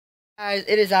Guys,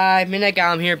 it is I, Midnight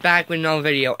Gollum here, back with another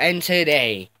video, and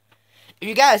today, if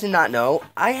you guys did not know,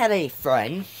 I had a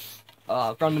friend,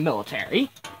 from the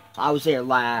military. I was there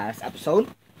last episode.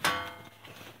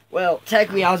 Well,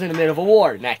 technically I was in the middle of a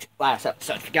war last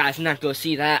episode. If you guys did not go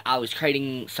see that, I was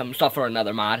creating some stuff for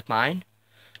another mod of mine.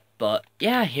 But,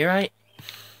 yeah, You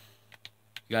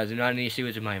guys do not need to see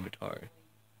what's in my inventory.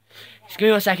 Just give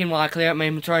me 1 second while I clear out my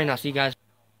inventory, and I'll see you guys.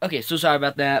 Okay, so sorry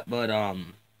about that, but,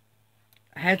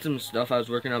 I had some stuff I was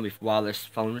working on before while this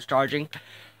phone was charging.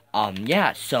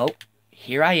 Yeah, so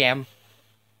here I am.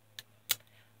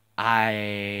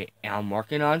 I am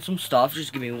working on some stuff.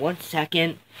 Just give me 1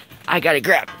 second. I gotta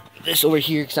grab this over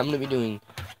here because I'm gonna be doing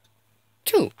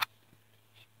 2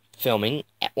 filming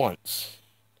at once.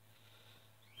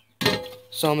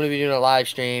 So I'm gonna be doing a live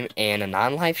stream and a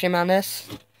non-live stream on this.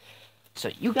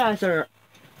 So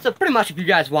pretty much if you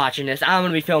guys watching this, I'm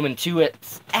gonna be filming 2 at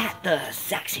the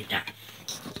same time.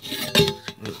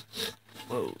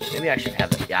 Whoa, maybe I should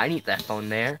have it. Yeah, I need that phone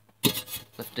there.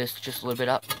 Lift this just a little bit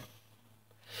up.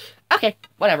 Okay,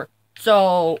 whatever.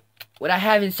 So, what I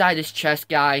have inside this chest,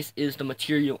 guys, is the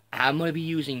material I'm going to be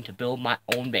using to build my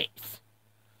own base.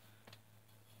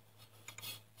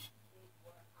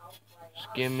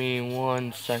 Just give me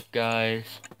 1 sec, guys.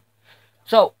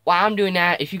 So, while I'm doing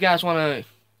that, if you guys want to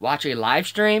watch a live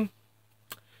stream,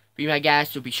 Be My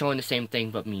Guest will be showing the same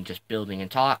thing, but me just building and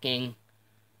talking.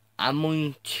 I'm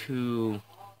going to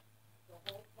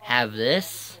have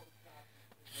this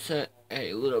set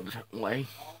a little different way.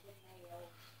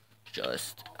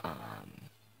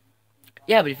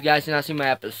 Yeah, but if you guys did not see my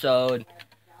episode,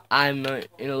 in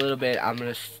a little bit, I'm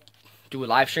going to do a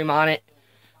live stream on it.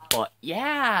 But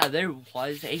yeah, there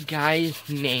was a guy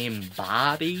named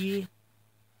Bobby.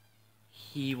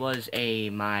 He was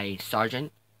my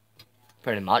sergeant,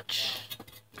 pretty much.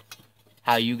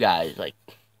 How you guys,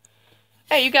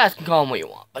 hey, you guys can call him what you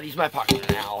want, but he's my partner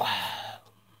now.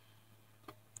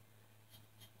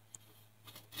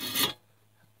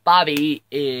 Bobby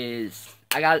is,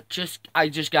 I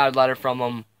just got a letter from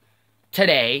him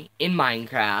today in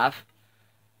Minecraft.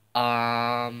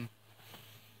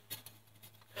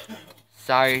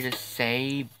 Sorry to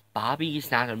say, Bobby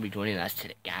is not going to be joining us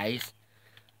today, guys.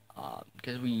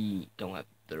 Because we don't have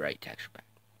the right texture pack.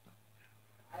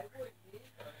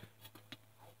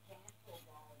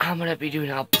 I'm going to be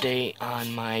doing an update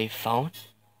on my phone.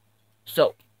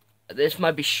 So, this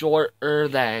might be shorter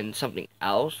than something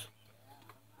else.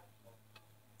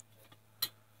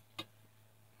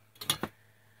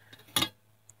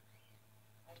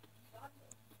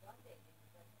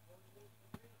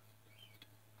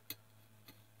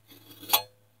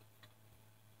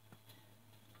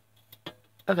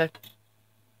 Okay.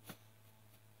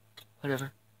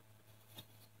 Whatever.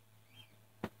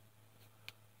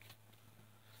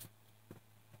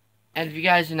 And if you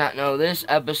guys do not know, this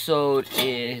episode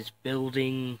is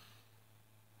building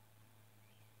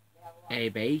a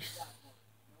base.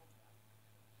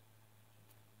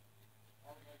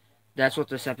 That's what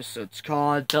this episode's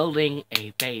called, building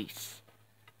a base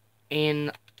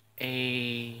in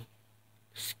a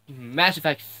Mass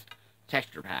Effect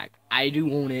texture pack. I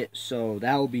do own it, so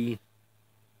that will be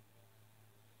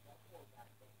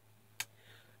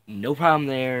no problem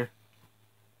there.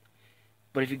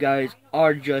 But if you guys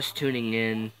are just tuning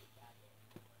in,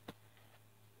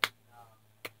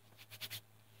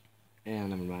 and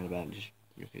never mind about it, just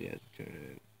if you guys are tuning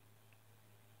in.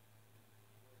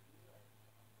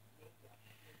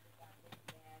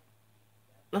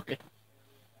 Okay.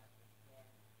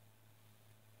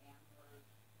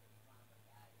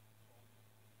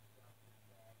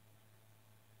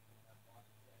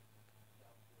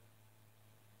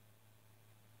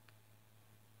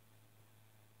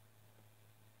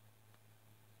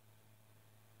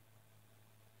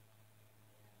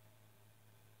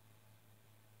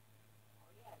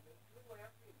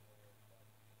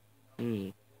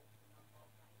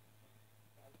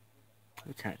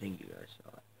 Thank you guys saw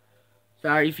it.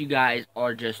 Sorry if you guys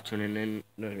are just tuning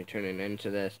into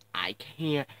this. I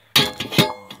can't.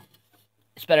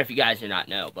 It's better if you guys do not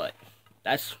know, but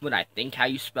that's what I think how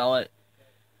you spell it.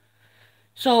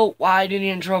 So, why did the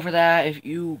intro for that? If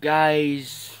you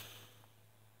guys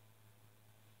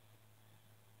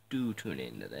do tune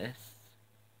into this,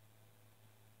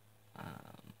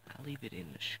 I'll leave it in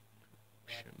the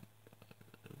description.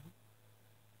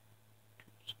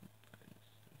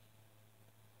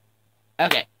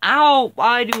 Okay, while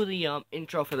I do the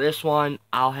intro for this one,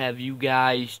 I'll have you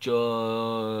guys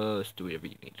just do whatever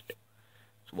you need to do.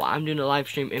 So while I'm doing the live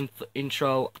stream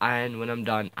intro, and when I'm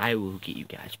done, I will get you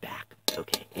guys back.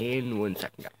 Okay, in 1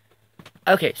 second.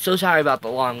 Okay, so sorry about the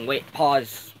long wait,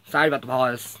 pause. Sorry about the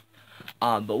pause.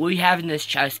 But what we have in this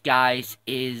chest, guys,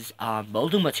 is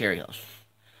building materials.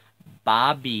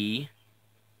 Bobby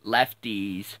left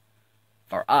these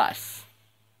for us.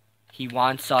 He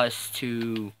wants us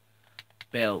to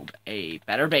build a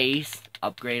better base,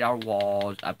 upgrade our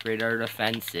walls, upgrade our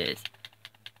defenses.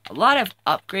 A lot of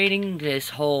upgrading this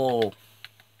whole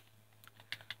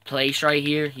place right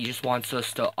here. He just wants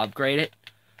us to upgrade it.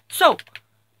 So,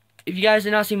 if you guys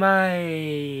did not see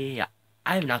my...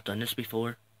 I have not done this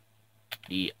before.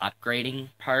 The upgrading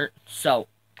part. So,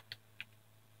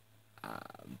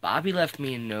 Bobby left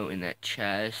me a note in that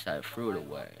chest. I threw it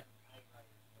away.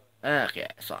 Okay,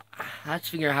 so let's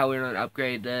figure out how we're going to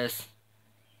upgrade this.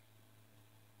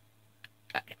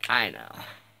 I know.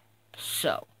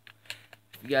 So,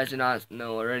 if you guys did not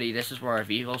know already, this is where our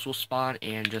vehicles will spawn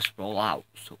and just roll out.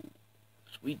 So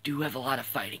we do have a lot of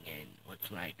fighting in once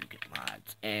when I do get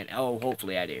mods. And, oh,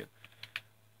 hopefully I do.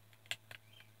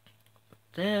 But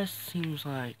this seems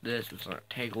like this is going to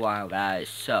take a while, guys.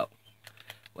 So,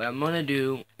 what I'm going to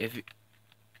do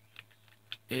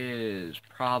is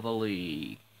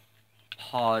probably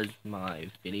pause my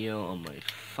video on my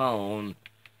phone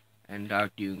and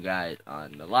talk to you guys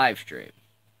on the live stream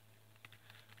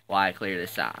while I clear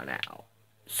this out now.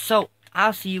 So,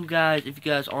 I'll see you guys, if you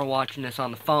guys are watching this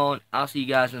on the phone, I'll see you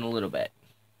guys in a little bit.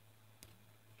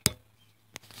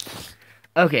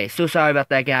 Okay, so sorry about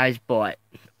that, guys, but,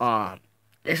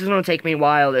 this is going to take me a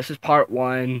while. This is part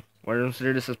 1. We're going to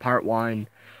consider this as part 1.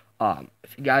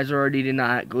 If you guys already did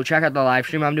not, go check out the live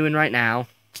stream I'm doing right now.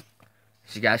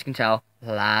 As you guys can tell,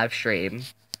 live stream.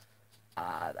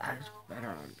 That is better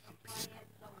on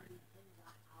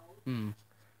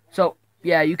So,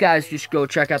 yeah, you guys just go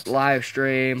check out the live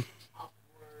stream.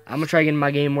 I'm going to try getting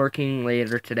my game working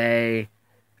later today.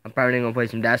 I'm probably going to play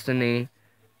some Destiny.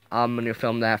 I'm going to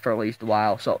film that for at least a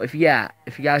while. So, if you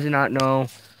guys do not know,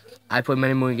 I play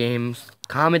many more games.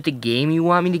 Comment the game you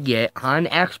want me to get on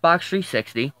Xbox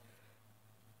 360.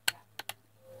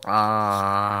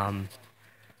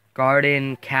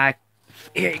 Garden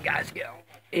Here you guys go.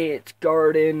 It's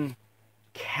Garden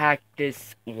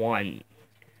Cactus 1.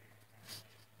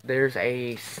 There's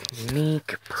a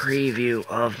sneak preview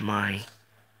of my...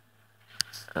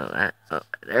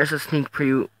 there's a sneak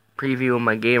preview of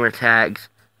my gamer tags.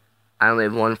 I only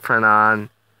have one friend on,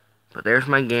 but there's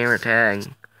my gamer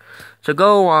tag. So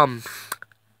go, if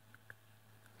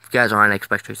you guys are on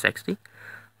Xbox 360,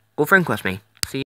 go friend request me.